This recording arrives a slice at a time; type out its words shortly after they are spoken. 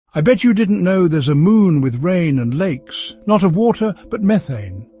I bet you didn't know there's a moon with rain and lakes, not of water, but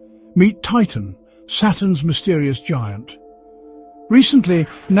methane. Meet Titan, Saturn's mysterious giant. Recently,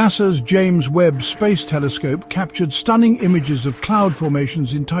 NASA's James Webb Space Telescope captured stunning images of cloud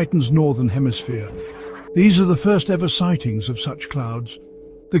formations in Titan's northern hemisphere. These are the first ever sightings of such clouds.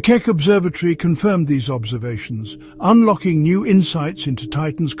 The Keck Observatory confirmed these observations, unlocking new insights into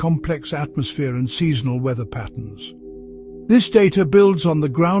Titan's complex atmosphere and seasonal weather patterns. This data builds on the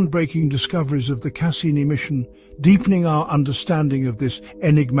groundbreaking discoveries of the Cassini mission, deepening our understanding of this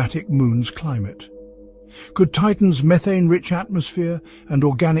enigmatic moon's climate. Could Titan's methane-rich atmosphere and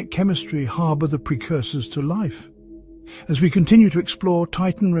organic chemistry harbor the precursors to life? As we continue to explore,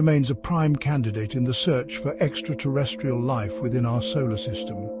 Titan remains a prime candidate in the search for extraterrestrial life within our solar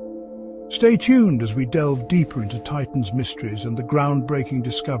system. Stay tuned as we delve deeper into Titan's mysteries and the groundbreaking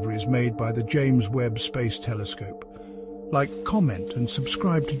discoveries made by the James Webb Space Telescope. Like, comment, and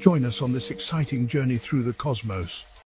subscribe to join us on this exciting journey through the cosmos.